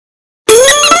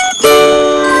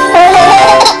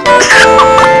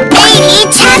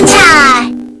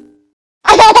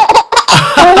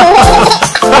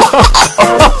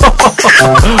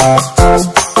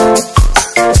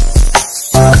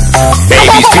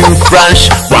toothbrush,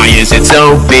 why is it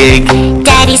so big?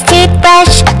 Daddy's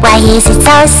toothbrush, why is it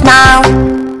so small?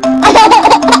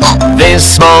 This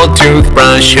small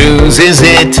toothbrush, whose is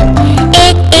it?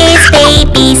 It is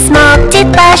baby's small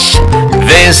toothbrush.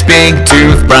 This big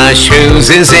toothbrush, whose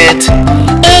is it?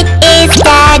 It is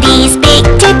Daddy's big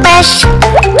toothbrush.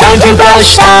 Time to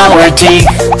brush our teeth.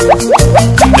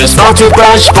 The small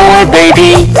toothbrush for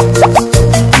baby,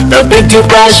 the big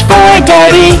toothbrush for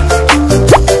Daddy.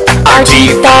 Our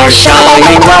teeth are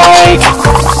shining white.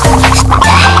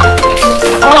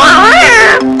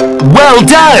 Well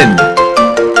done!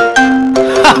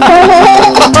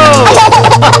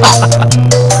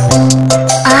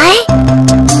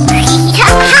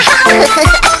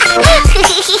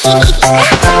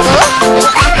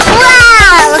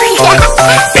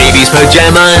 Baby's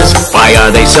pajamas, why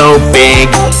are they so big?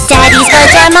 Daddy's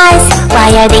pajamas,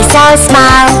 why are they so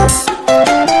small?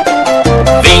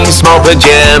 These small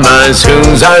pajamas,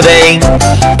 whose are they?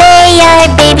 They are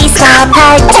baby's small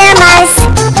pajamas.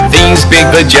 These big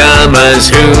pajamas,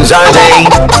 whose are they?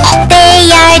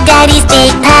 They are Daddy's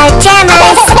big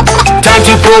pajamas. Time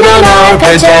to put on our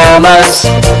pajamas.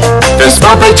 The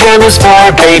small pajamas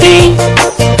for baby,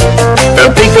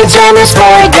 the big pajamas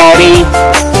for Daddy.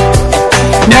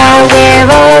 Now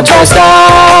we're all dressed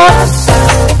up.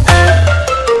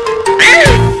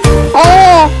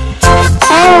 Oh?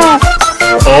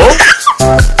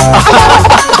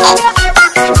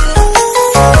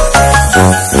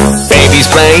 Baby's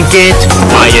blanket,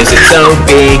 why is it so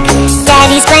big?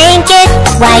 Daddy's blanket,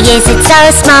 why is it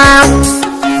so small?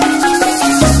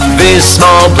 This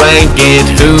small blanket,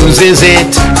 whose is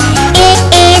it? It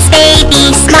is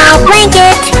baby's small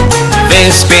blanket.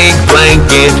 This big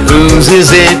blanket, whose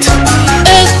is it?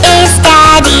 It is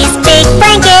Daddy's big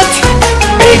blanket.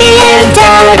 Baby and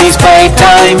Daddy's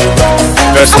playtime.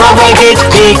 The small blanket,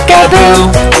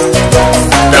 peekaboo.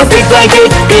 The big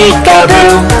blanket,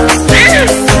 peekaboo.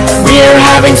 We're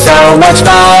having so much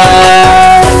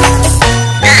fun.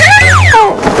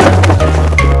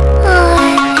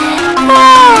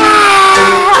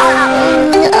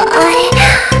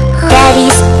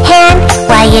 Daddy's hand,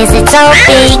 why is it so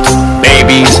big?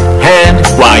 Baby's hand,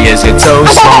 why is it so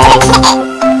small?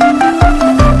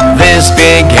 This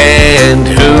big hand,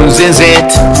 whose is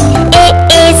it? It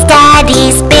is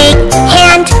Daddy's big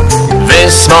hand.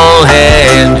 This small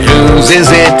hand, whose is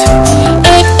it?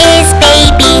 It is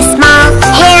baby's small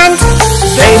hand.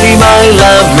 Baby, my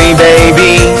lovely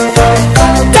baby.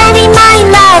 Daddy, my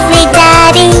lovely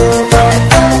daddy.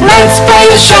 Let's play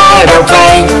a shadow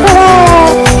play.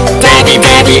 Daddy,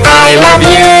 Daddy, I love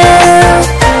you.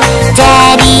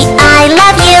 Daddy, I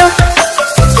love you.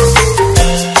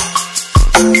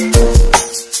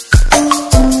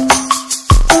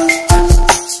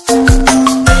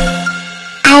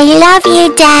 I love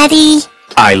you, Daddy.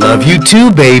 I love you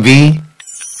too, baby.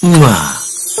 Mwah.